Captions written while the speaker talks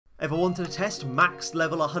Ever wanted to test max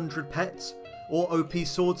level 100 pets? Or OP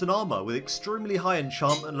swords and armour with extremely high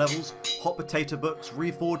enchantment levels, hot potato books,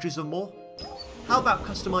 reforges and more? How about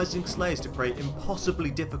customising slayers to create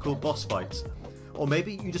impossibly difficult boss fights? Or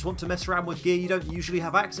maybe you just want to mess around with gear you don't usually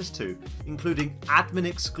have access to, including admin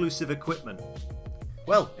exclusive equipment.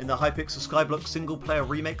 Well, in the Hypixel Skyblock Singleplayer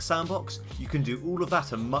Remake Sandbox, you can do all of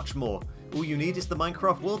that and much more. All you need is the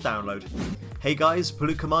Minecraft World download. Hey guys,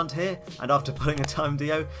 BlueCommander here, and after pulling a time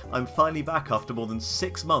Dio, I'm finally back after more than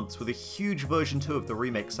 6 months with a huge version 2 of the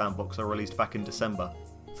Remake Sandbox I released back in December.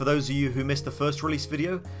 For those of you who missed the first release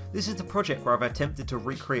video, this is the project where I've attempted to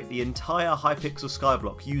recreate the entire Hypixel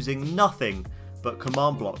Skyblock using nothing but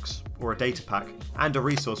command blocks, or a data pack, and a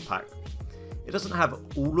resource pack. It doesn't have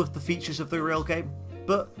all of the features of the real game,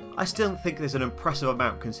 but I still think there's an impressive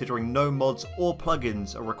amount considering no mods or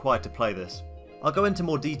plugins are required to play this. I'll go into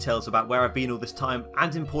more details about where I've been all this time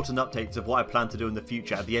and important updates of what I plan to do in the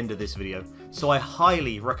future at the end of this video, so I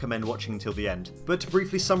highly recommend watching until the end. But to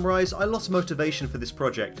briefly summarise, I lost motivation for this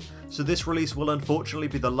project, so this release will unfortunately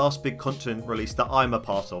be the last big content release that I'm a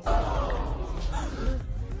part of.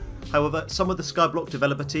 However, some of the Skyblock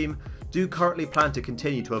developer team do currently plan to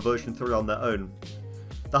continue to a version 3 on their own.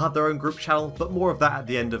 They'll have their own group channel, but more of that at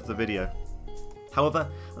the end of the video. However,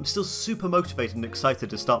 I'm still super motivated and excited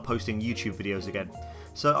to start posting YouTube videos again,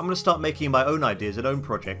 so I'm going to start making my own ideas and own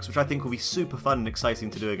projects which I think will be super fun and exciting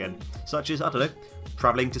to do again, such as, I don't know,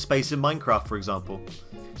 travelling to space in Minecraft for example.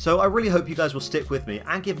 So I really hope you guys will stick with me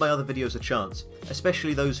and give my other videos a chance,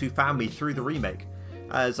 especially those who found me through the remake,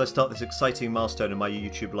 as I start this exciting milestone in my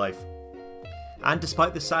YouTube life. And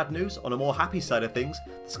despite the sad news, on a more happy side of things,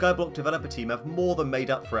 the Skyblock developer team have more than made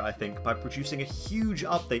up for it I think by producing a huge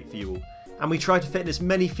update for you all, and we tried to fit in as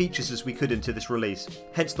many features as we could into this release,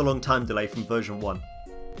 hence the long time delay from version 1.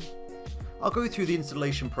 I'll go through the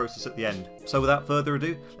installation process at the end, so without further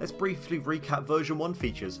ado, let's briefly recap version 1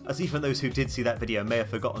 features, as even those who did see that video may have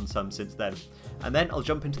forgotten some since then, and then I'll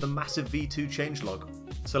jump into the massive V2 changelog.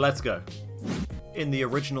 So let's go. In the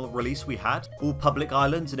original release we had all public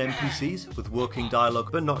islands and NPCs with working dialogue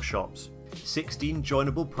but not shops, 16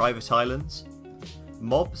 joinable private islands,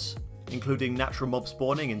 mobs, including natural mob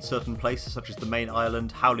spawning in certain places such as the main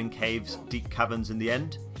island, howling caves, deep caverns in the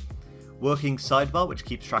end, working sidebar which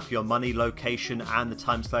keeps track of your money, location and the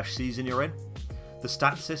time/season you're in, the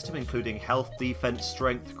stat system including health, defense,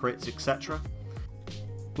 strength, crits, etc.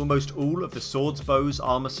 Almost all of the swords, bows,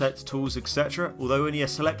 armor sets, tools, etc, although only a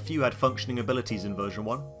select few had functioning abilities in version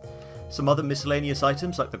 1. Some other miscellaneous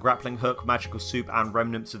items like the grappling hook, magical soup and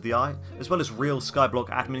remnants of the eye, as well as real Skyblock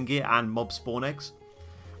admin gear and mob spawn eggs.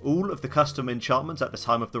 All of the custom enchantments at the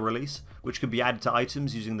time of the release, which can be added to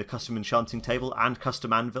items using the custom enchanting table and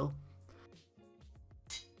custom anvil.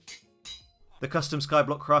 The custom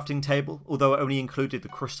Skyblock crafting table, although it only included the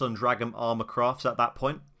crystal and dragon armor crafts at that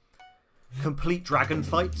point. Complete dragon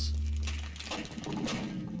fights.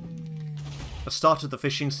 A start of the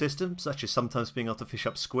fishing system, such as sometimes being able to fish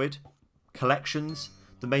up squid. Collections.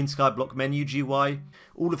 The main Skyblock menu GUI.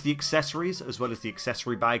 All of the accessories, as well as the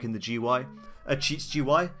accessory bag in the GUI. A cheats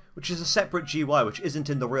GUI, which is a separate GUI which isn't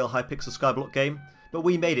in the real Hypixel Skyblock game, but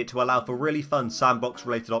we made it to allow for really fun sandbox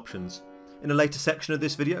related options. In a later section of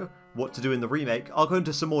this video, what to do in the remake, I'll go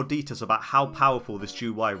into some more details about how powerful this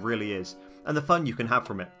GUI really is, and the fun you can have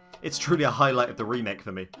from it. It's truly a highlight of the remake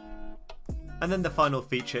for me. And then the final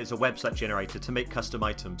feature is a website generator to make custom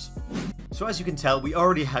items. So as you can tell, we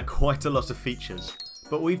already had quite a lot of features,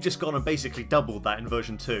 but we've just gone and basically doubled that in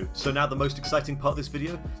version 2. So now the most exciting part of this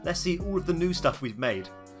video, let's see all of the new stuff we've made.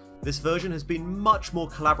 This version has been much more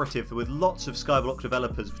collaborative with lots of Skyblock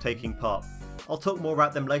developers taking part. I'll talk more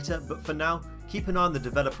about them later, but for now, keep an eye on the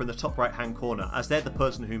developer in the top right hand corner as they're the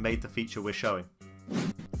person who made the feature we're showing.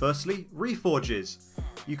 Firstly, reforges.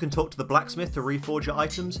 You can talk to the blacksmith to reforge your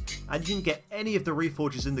items, and you can get any of the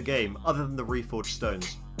reforges in the game other than the reforged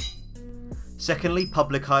stones. Secondly,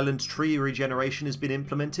 public island tree regeneration has been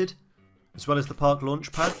implemented, as well as the park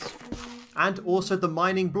launch pads, and also the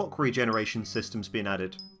mining block regeneration system's been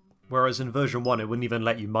added. Whereas in version 1 it wouldn't even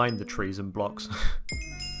let you mine the trees and blocks.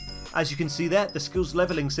 As you can see there, the skills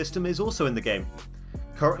leveling system is also in the game.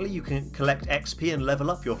 Currently you can collect XP and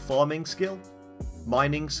level up your farming skill,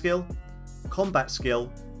 mining skill, combat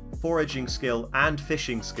skill, foraging skill and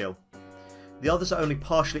fishing skill. The others are only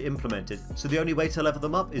partially implemented, so the only way to level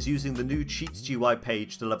them up is using the new cheats GUI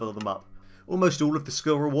page to level them up. Almost all of the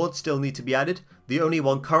skill rewards still need to be added. The only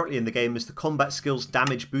one currently in the game is the combat skills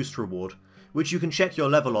damage boost reward, which you can check your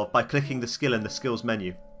level of by clicking the skill in the skills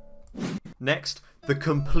menu. Next, the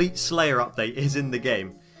complete Slayer update is in the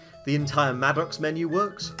game. The entire Maddox menu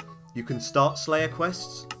works, you can start Slayer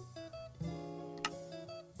quests,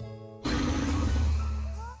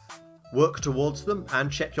 Work towards them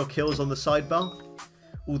and check your kills on the sidebar.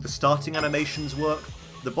 All the starting animations work.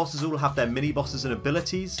 The bosses all have their mini bosses and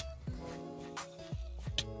abilities.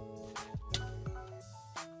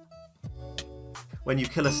 When you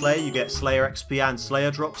kill a Slayer, you get Slayer XP and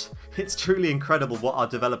Slayer drops. It's truly incredible what our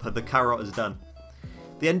developer, the Carrot, has done.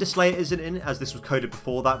 The Ender Slayer isn't in, as this was coded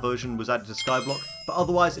before that version was added to Skyblock, but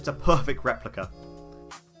otherwise it's a perfect replica.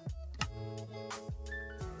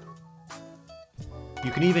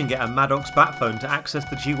 You can even get a Maddox bat phone to access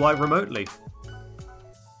the GUI remotely.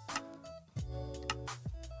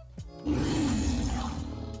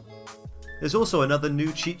 There's also another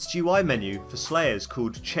new Cheats GUI menu for Slayers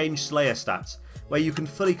called Change Slayer Stats, where you can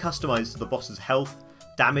fully customise the boss's health,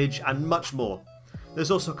 damage and much more.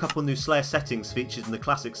 There's also a couple new Slayer settings featured in the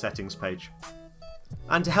classic settings page.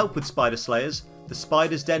 And to help with Spider Slayers, the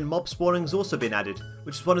Spider's Den mob spawning has also been added,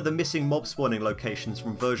 which is one of the missing mob spawning locations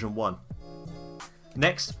from version 1.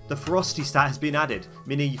 Next, the Ferocity stat has been added,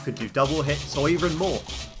 meaning you can do double hits or even more.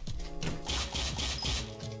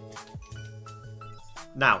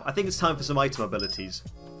 Now, I think it's time for some item abilities.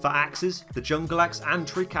 For axes, the Jungle Axe and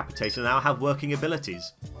Treecapitator now have working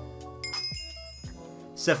abilities.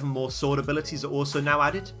 7 more sword abilities are also now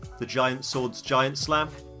added. The Giant Sword's Giant Slam,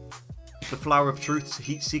 the Flower of Truth's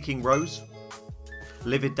Heat-Seeking Rose,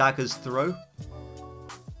 Livid Dagger's Throw,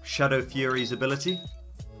 Shadow Fury's ability,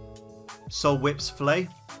 Soul Whip's Flay,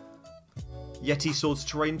 Yeti Sword's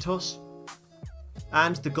Terrain Toss,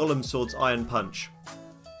 and the Golem Sword's Iron Punch.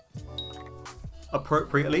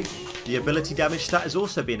 Appropriately, the ability damage stat has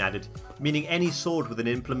also been added, meaning any sword with an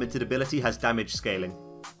implemented ability has damage scaling.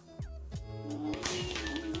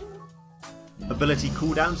 Ability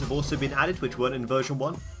cooldowns have also been added, which weren't in version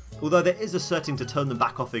 1, although there is a setting to turn them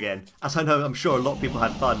back off again, as I'm sure a lot of people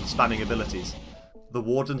had fun spamming abilities. The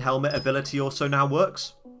Warden Helmet ability also now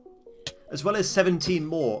works, as well as 17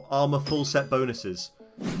 more armour full set bonuses,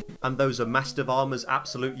 and those are Master of Armour's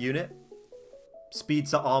Absolute Unit,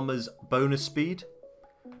 Speeds Up Armour's Bonus Speed,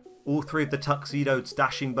 all 3 of the Tuxedo's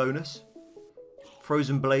Dashing Bonus,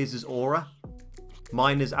 Frozen Blaze's Aura,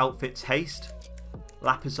 Miner's Outfit's Haste,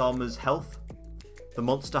 Lapis Armour's Health, the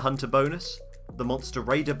Monster Hunter bonus, the Monster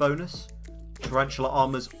Raider bonus, Tarantula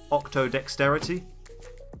Armour's Octo Dexterity,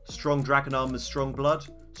 Strong Dragon Armour's Strong Blood,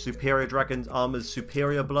 Superior Dragon Armour's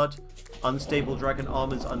Superior Blood, Unstable Dragon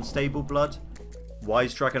Armour's Unstable Blood,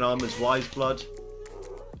 Wise Dragon Armour's Wise Blood,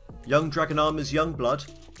 Young Dragon Armour's Young Blood,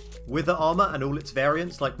 Wither Armour and all its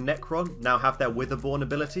variants like Necron now have their Witherborn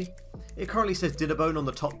ability. It currently says Dinnerbone on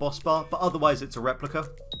the top boss bar, but otherwise it's a replica,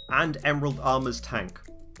 and Emerald Armour's Tank.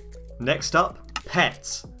 Next up,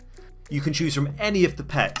 pets. You can choose from any of the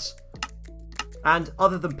pets. And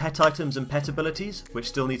other than pet items and pet abilities, which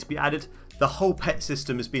still need to be added, the whole pet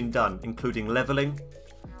system has been done, including leveling,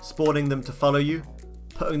 spawning them to follow you,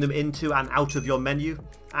 putting them into and out of your menu,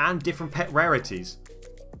 and different pet rarities.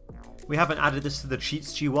 We haven't added this to the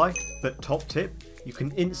Cheats GUI, but top tip, you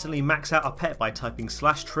can instantly max out a pet by typing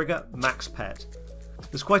 /trigger max pet.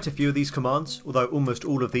 There's quite a few of these commands, although almost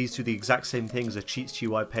all of these do the exact same thing as a Cheats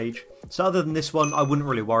GUI page, so other than this one I wouldn't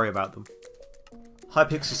really worry about them.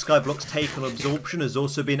 Hypixel Skyblock's take on absorption has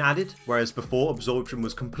also been added, whereas before absorption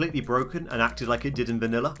was completely broken and acted like it did in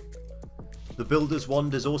vanilla. The Builder's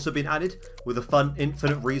Wand has also been added, with a fun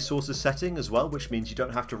infinite resources setting as well, which means you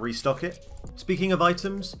don't have to restock it. Speaking of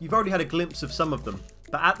items, you've already had a glimpse of some of them,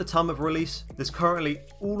 but at the time of release, there's currently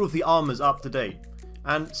all of the armours up to date.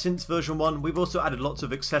 And since version 1, we've also added lots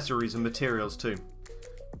of accessories and materials too.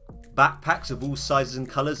 Backpacks of all sizes and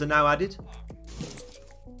colours are now added,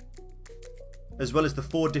 as well as the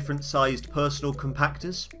 4 different sized personal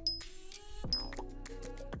compactors.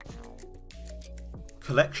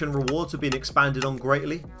 Collection rewards have been expanded on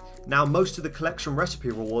greatly. Now most of the collection recipe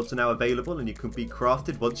rewards are now available and you can be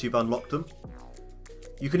crafted once you've unlocked them.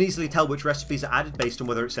 You can easily tell which recipes are added based on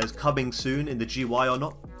whether it says coming soon in the GUI or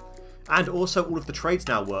not. And also all of the trades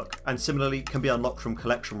now work, and similarly can be unlocked from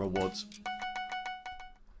collection rewards.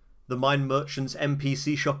 The Mine Merchant's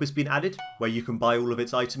NPC shop has been added, where you can buy all of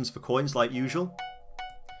its items for coins like usual.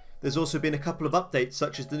 There's also been a couple of updates,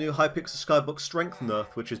 such as the new Hypixel Skyblock Strength nerf,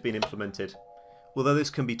 which has been implemented, although this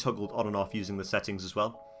can be toggled on and off using the settings as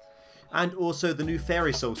well. And also the new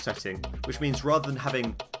Fairy Souls setting, which means rather than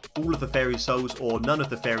having all of the Fairy Souls or none of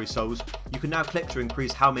the Fairy Souls, you can now click to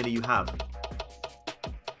increase how many you have.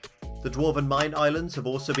 The Dwarven Mine Islands have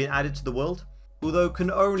also been added to the world, although can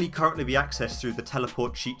only currently be accessed through the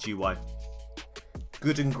Teleport Cheat GUI.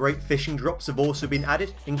 Good and great fishing drops have also been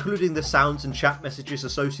added, including the sounds and chat messages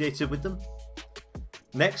associated with them.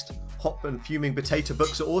 Next, Hop and Fuming Potato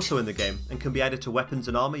books are also in the game and can be added to weapons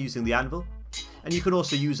and armour using the anvil. and you can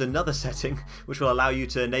also use another setting which will allow you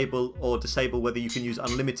to enable or disable whether you can use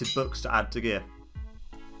unlimited books to add to gear.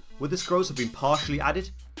 Where the scrolls have been partially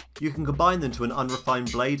added, you can combine them to an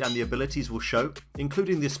unrefined blade and the abilities will show,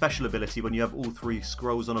 including the special ability when you have all 3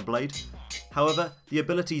 scrolls on a blade. However, the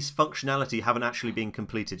abilities' functionality haven't actually been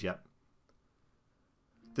completed yet.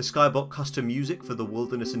 The Skyblock custom music for the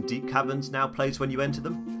wilderness and deep caverns now plays when you enter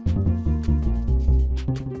them.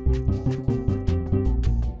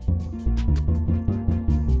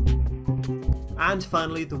 And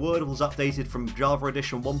finally, the world was updated from Java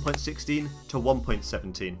Edition 1.16 to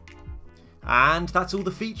 1.17. And that's all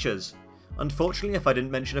the features. Unfortunately, if I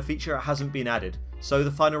didn't mention a feature, it hasn't been added, so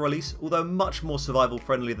the final release, although much more survival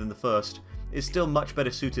friendly than the first, is still much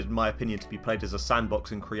better suited in my opinion to be played as a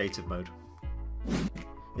sandbox in creative mode.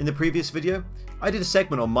 In the previous video, I did a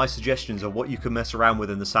segment on my suggestions on what you can mess around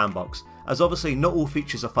with in the sandbox, as obviously not all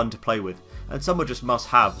features are fun to play with, and some are just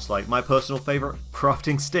must-haves, like my personal favourite,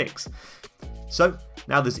 crafting sticks. So,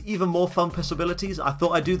 now there's even more fun possibilities, I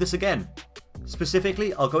thought I'd do this again.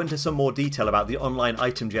 Specifically, I'll go into some more detail about the online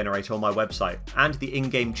item generator on my website, and the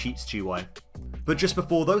in-game cheats GUI. But just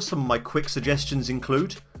before those, some of my quick suggestions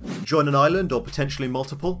include: join an island or potentially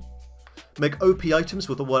multiple, make OP items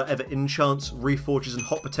with whatever enchants, reforges and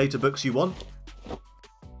hot potato books you want,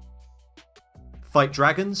 fight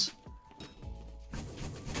dragons.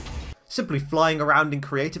 Simply flying around in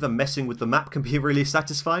creative and messing with the map can be really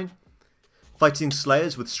satisfying. Fighting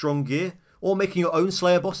slayers with strong gear, or making your own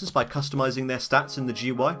slayer bosses by customizing their stats in the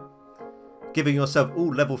GUI. Giving yourself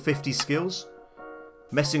all level 50 skills.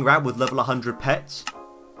 Messing around with level 100 pets.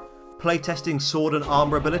 Playtesting sword and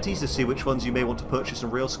armor abilities to see which ones you may want to purchase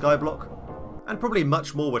in real Skyblock. And probably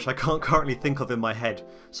much more which I can't currently think of in my head,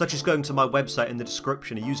 such as going to my website in the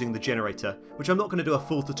description and using the generator, which I'm not going to do a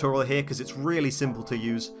full tutorial here because it's really simple to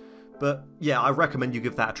use, but yeah, I recommend you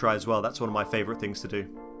give that a try as well. That's one of my favourite things to do.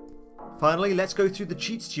 Finally, let's go through the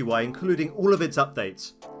cheats GUI, including all of its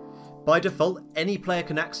updates. By default, any player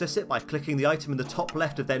can access it by clicking the item in the top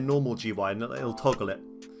left of their normal GUI and it'll toggle it.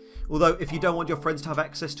 Although if you don't want your friends to have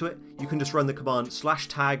access to it, you can just run the command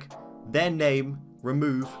 /tag, their name,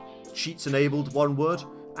 remove, cheats enabled, one word,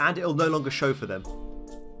 and it'll no longer show for them.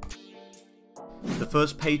 The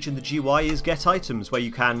first page in the GUI is Get Items, where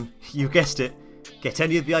you can, you guessed it, get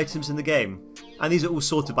any of the items in the game. And these are all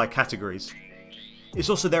sorted by categories. It's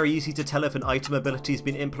also very easy to tell if an item ability has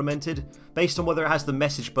been implemented, based on whether it has the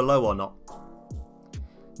message below or not.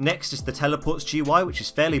 Next is the Teleports GUI, which is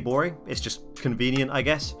fairly boring, it's just convenient I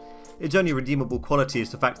guess. Its only redeemable quality is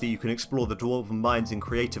the fact that you can explore the Dwarven Mines in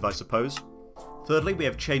creative I suppose. Thirdly, we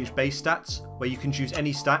have Change Base Stats, where you can choose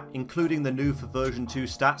any stat, including the new for version 2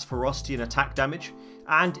 stats, ferocity and attack damage,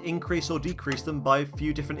 and increase or decrease them by a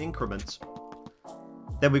few different increments.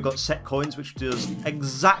 Then we've got Set Coins, which does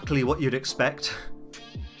exactly what you'd expect.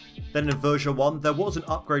 Then in version 1, there was an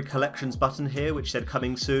Upgrade Collections button here which said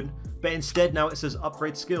coming soon, but instead now it says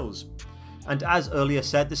Upgrade Skills. And as earlier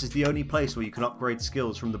said, this is the only place where you can upgrade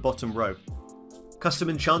skills from the bottom row. Custom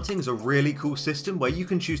Enchanting is a really cool system where you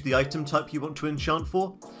can choose the item type you want to enchant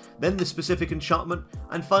for, then the specific enchantment,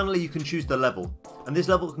 and finally you can choose the level. And this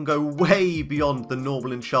level can go way beyond the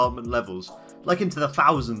normal enchantment levels, like into the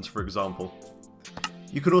thousands for example.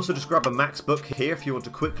 You can also just grab a max book here if you want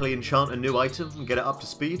to quickly enchant a new item and get it up to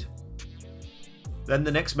speed. Then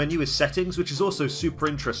the next menu is Settings, which is also super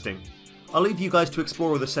interesting. I'll leave you guys to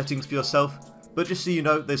explore all the settings for yourself, but just so you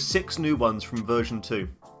know, there's 6 new ones from version 2.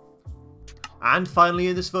 And finally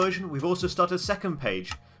in this version, we've also started a second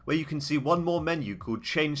page, where you can see one more menu called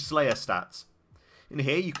Change Slayer Stats. In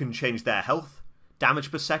here you can change their health,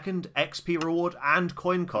 damage per second, XP reward, and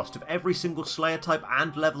coin cost of every single Slayer type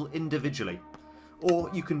and level individually.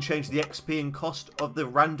 Or you can change the XP and cost of the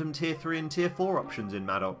random tier 3 and tier 4 options in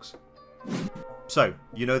Maddox. So,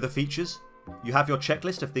 you know the features, you have your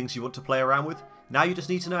checklist of things you want to play around with, now you just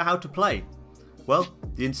need to know how to play. Well,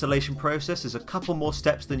 the installation process is a couple more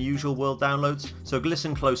steps than usual world downloads, so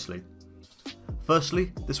listen closely.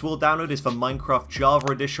 Firstly, this world download is for Minecraft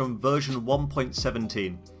Java Edition version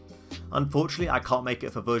 1.17. Unfortunately, I can't make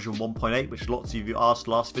it for version 1.8, which lots of you asked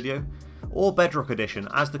last video, or Bedrock Edition,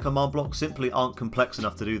 as the command blocks simply aren't complex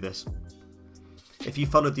enough to do this. If you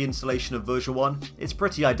followed the installation of version 1, it's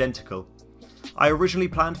pretty identical. I originally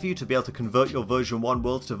planned for you to be able to convert your version 1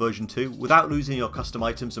 worlds to version 2 without losing your custom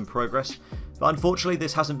items and progress, but unfortunately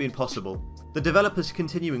this hasn't been possible. The developers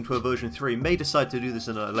continuing to a version 3 may decide to do this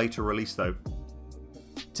in a later release though.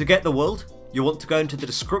 To get the world, you'll want to go into the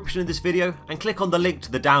description of this video and click on the link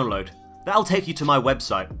to the download. That'll take you to my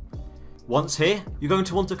website. Once here, you're going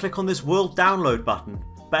to want to click on this world download button,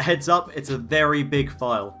 but heads up, it's a very big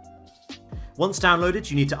file. Once downloaded,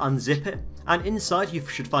 you need to unzip it, and inside you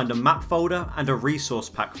should find a map folder and a resource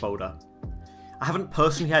pack folder. I haven't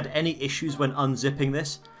personally had any issues when unzipping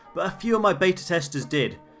this, but a few of my beta testers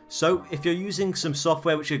did, so if you're using some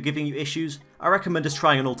software which are giving you issues, I recommend us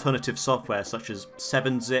trying an alternative software such as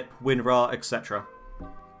 7-zip, WinRAR, etc.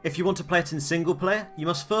 If you want to play it in single player, you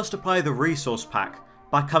must first apply the resource pack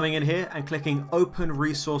by coming in here and clicking Open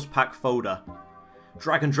Resource Pack Folder.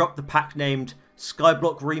 Drag and drop the pack named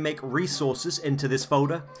Skyblock Remake Resources into this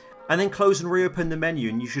folder, and then close and reopen the menu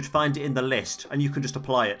and you should find it in the list and you can just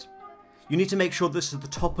apply it. You need to make sure this is at the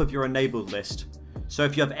top of your enabled list, so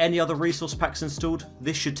if you have any other resource packs installed,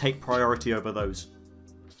 this should take priority over those.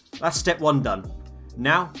 That's step 1 done.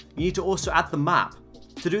 Now, you need to also add the map.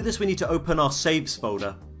 To do this we need to open our saves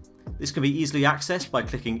folder. This can be easily accessed by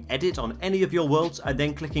clicking Edit on any of your worlds and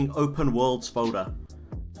then clicking Open Worlds folder.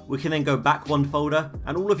 We can then go back 1 folder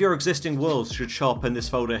and all of your existing worlds should show up in this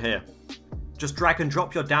folder here. Just drag and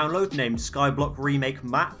drop your download named Skyblock Remake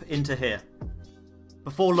Map into here.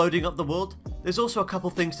 Before loading up the world, there's also a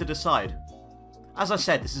couple things to decide. As I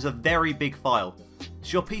said, this is a very big file,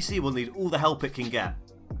 so your PC will need all the help it can get.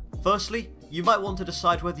 Firstly, you might want to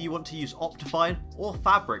decide whether you want to use Optifine or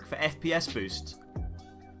Fabric for FPS boosts.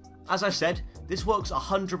 As I said, this works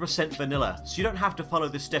 100% vanilla, so you don't have to follow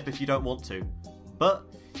this step if you don't want to. But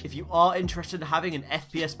if you are interested in having an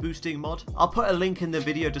FPS boosting mod, I'll put a link in the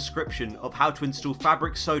video description of how to install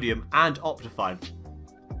Fabric Sodium and Optifine.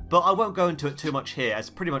 But I won't go into it too much here, as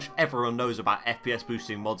pretty much everyone knows about FPS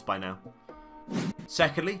boosting mods by now.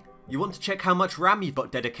 Secondly, you want to check how much RAM you've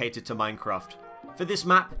got dedicated to Minecraft. For this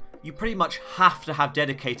map, you pretty much have to have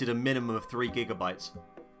dedicated a minimum of 3 GB.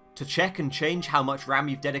 To check and change how much RAM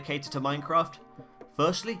you've dedicated to Minecraft,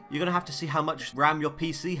 firstly, you're going to have to see how much RAM your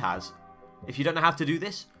PC has. If you don't know how to do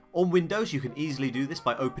this, on Windows you can easily do this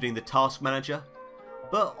by opening the Task Manager,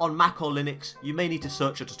 but on Mac or Linux you may need to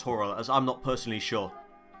search a tutorial, as I'm not personally sure.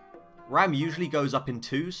 RAM usually goes up in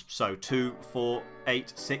 2s, so 2, 4,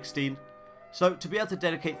 8, 16. So to be able to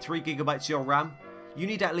dedicate 3 GB to your RAM, you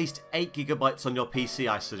need at least 8 GB on your PC,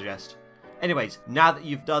 I suggest. Anyways, now that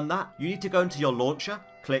you've done that, you need to go into your launcher,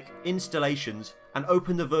 click Installations, and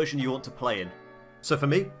open the version you want to play in. So for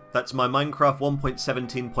me, that's my Minecraft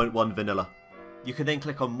 1.17.1 vanilla. You can then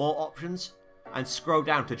click on More Options, and scroll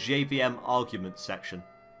down to JVM Arguments section.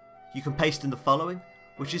 You can paste in the following,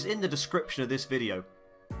 which is in the description of this video.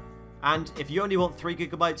 And if you only want 3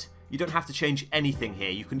 GB, you don't have to change anything here,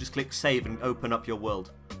 you can just click Save and open up your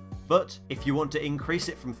world. But if you want to increase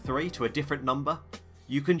it from 3 to a different number,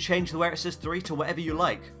 you can change where it says 3 to whatever you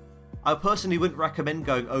like. I personally wouldn't recommend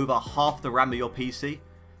going over half the RAM of your PC,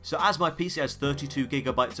 so as my PC has 32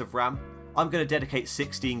 GB of RAM, I'm going to dedicate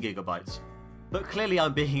 16 GB. But clearly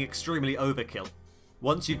I'm being extremely overkill.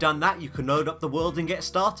 Once you've done that, you can load up the world and get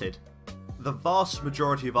started. The vast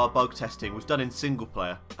majority of our bug testing was done in single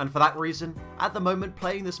player, and for that reason, at the moment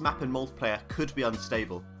playing this map in multiplayer could be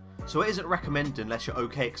unstable, so it isn't recommended unless you're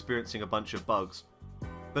okay experiencing a bunch of bugs.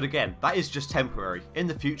 But again, that is just temporary. In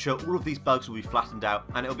the future, all of these bugs will be flattened out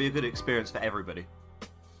and it'll be a good experience for everybody.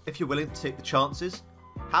 If you're willing to take the chances,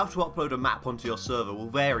 how to upload a map onto your server will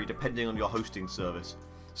vary depending on your hosting service,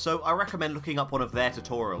 so I recommend looking up one of their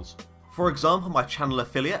tutorials. For example, my channel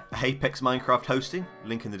affiliate, Apex Minecraft Hosting,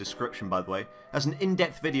 link in the description by the way, has an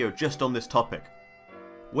in-depth video just on this topic.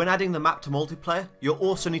 When adding the map to multiplayer, you'll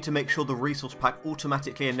also need to make sure the resource pack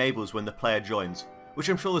automatically enables when the player joins, which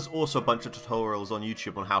I'm sure there's also a bunch of tutorials on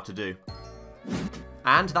YouTube on how to do.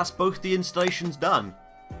 And that's both the installations done.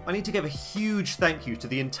 I need to give a huge thank you to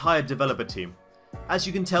the entire developer team. As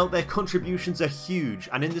you can tell, their contributions are huge,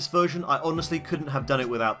 and in this version I honestly couldn't have done it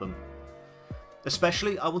without them.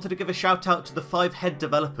 Especially, I wanted to give a shout out to the 5 head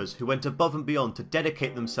developers who went above and beyond to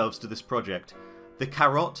dedicate themselves to this project. The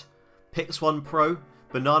𝐎𝐓𝐇𝐄𝐑, Pix1Pro,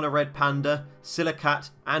 BananaRedPanda, SilicatYT,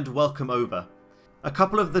 and 𝐓𝐓𝐇𝐄𝐑. A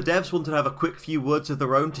couple of the devs wanted to have a quick few words of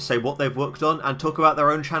their own to say what they've worked on and talk about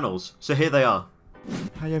their own channels, so here they are.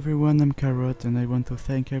 Hi everyone, I'm 𝐎𝐓𝐇𝐄𝐑 and I want to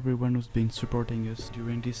thank everyone who's been supporting us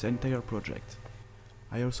during this entire project.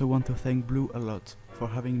 I also want to thank Blue a lot for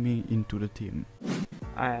having me into the team.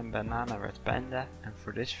 I am BananaRedPanda, and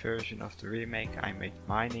for this version of the remake I made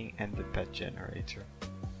mining and the pet generator.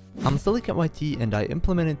 I'm SilicatYT and I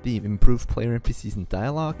implemented the improved player NPCs and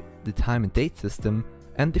dialogue, the time and date system,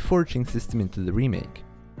 and the foraging system into the remake.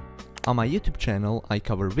 On my YouTube channel I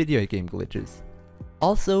cover video game glitches.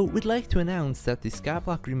 Also, we'd like to announce that the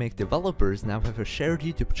Skyblock Remake developers now have a shared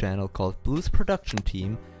YouTube channel called Blue's Production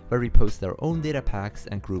Team, where we post their own data packs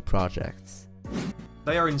and group projects.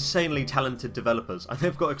 They are insanely talented developers and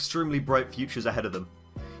they've got extremely bright futures ahead of them.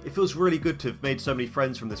 It feels really good to have made so many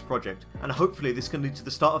friends from this project, and hopefully this can lead to the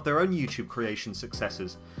start of their own YouTube creation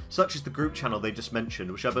successes, such as the group channel they just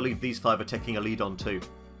mentioned, which I believe these 5 are taking a lead on too.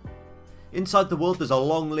 Inside the world there's a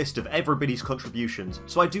long list of everybody's contributions,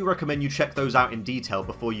 so I do recommend you check those out in detail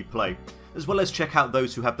before you play, as well as check out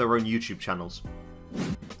those who have their own YouTube channels.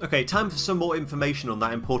 Okay, time for some more information on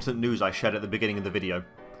that important news I shared at the beginning of the video.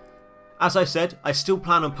 As I said, I still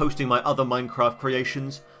plan on posting my other Minecraft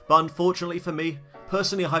creations, but unfortunately for me,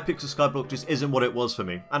 personally Hypixel Skyblock just isn't what it was for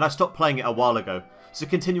me, and I stopped playing it a while ago, so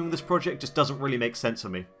continuing this project just doesn't really make sense for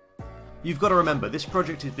me. You've got to remember, this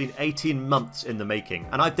project has been 18 months in the making,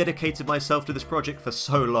 and I've dedicated myself to this project for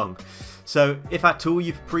so long. So if at all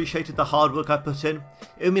you've appreciated the hard work I put in,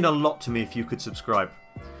 it would mean a lot to me if you could subscribe.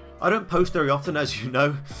 I don't post very often, as you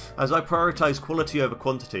know, as I prioritise quality over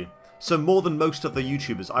quantity. So more than most of the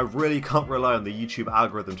YouTubers, I really can't rely on the YouTube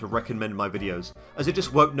algorithm to recommend my videos, as it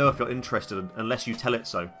just won't know if you're interested unless you tell it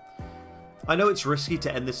so. I know it's risky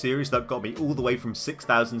to end the series that got me all the way from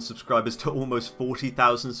 6,000 subscribers to almost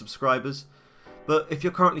 40,000 subscribers, but if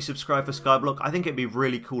you're currently subscribed for Skyblock, I think it'd be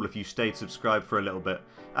really cool if you stayed subscribed for a little bit,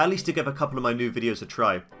 at least to give a couple of my new videos a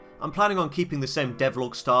try. I'm planning on keeping the same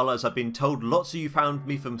devlog style, as I've been told lots of you found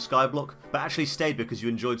me from Skyblock, but actually stayed because you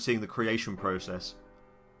enjoyed seeing the creation process.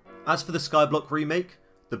 As for the Skyblock remake,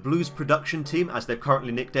 the Blues production team, as they've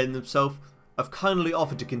currently nicknamed themselves, have kindly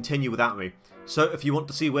offered to continue without me, so if you want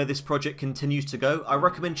to see where this project continues to go, I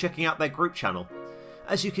recommend checking out their group channel.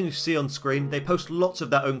 As you can see on screen, they post lots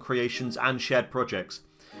of their own creations and shared projects,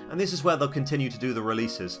 and this is where they'll continue to do the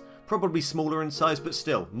releases, probably smaller in size but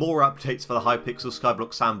still, more updates for the Hypixel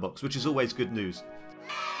Skyblock Sandbox, which is always good news.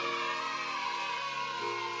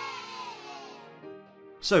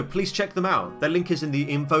 So please check them out, their link is in the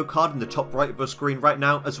info card in the top right of your screen right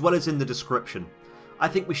now, as well as in the description. I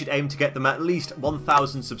think we should aim to get them at least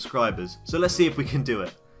 1,000 subscribers, so let's see if we can do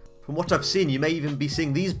it. From what I've seen, you may even be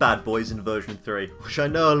seeing these bad boys in version 3, which I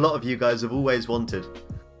know a lot of you guys have always wanted.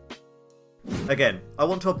 Again, I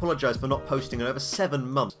want to apologise for not posting in over 7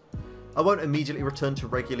 months. I won't immediately return to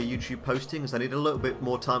regular YouTube posting as I need a little bit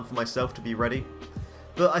more time for myself to be ready,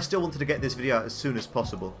 but I still wanted to get this video out as soon as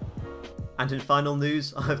possible. And in final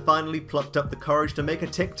news, I have finally plucked up the courage to make a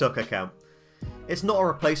TikTok account. It's not a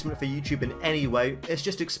replacement for YouTube in any way, it's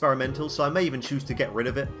just experimental, so I may even choose to get rid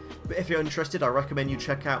of it, but if you're interested I recommend you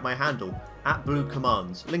check out my handle,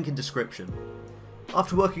 @BlueCommander, link in description.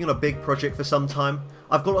 After working on a big project for some time,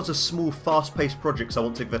 I've got lots of small fast-paced projects I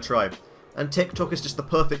want to give a try, and TikTok is just the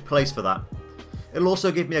perfect place for that. It'll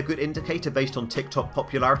also give me a good indicator based on TikTok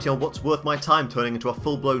popularity on what's worth my time turning into a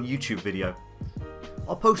full-blown YouTube video.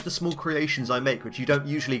 I'll post the small creations I make which you don't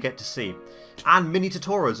usually get to see, and mini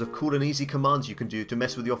tutorials of cool and easy commands you can do to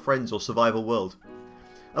mess with your friends or survive a world.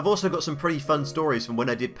 I've also got some pretty fun stories from when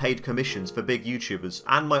I did paid commissions for big YouTubers,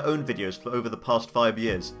 and my own videos for over the past 5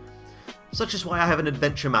 years. Such as why I have an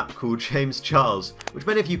adventure map called James Charles, which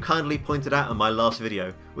many of you kindly pointed out in my last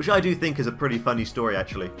video, which I do think is a pretty funny story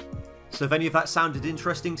actually. So if any of that sounded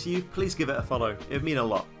interesting to you, please give it a follow, it would mean a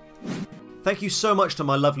lot. Thank you so much to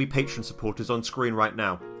my lovely Patreon supporters on screen right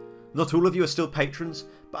now. Not all of you are still patrons,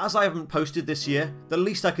 but as I haven't posted this year, the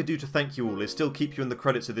least I could do to thank you all is still keep you in the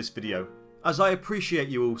credits of this video, as I appreciate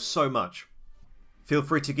you all so much. Feel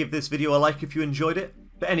free to give this video a like if you enjoyed it,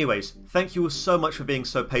 but anyways, thank you all so much for being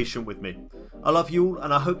so patient with me. I love you all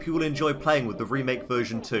and I hope you all enjoy playing with the remake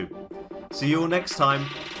version too. See you all next time,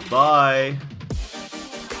 bye!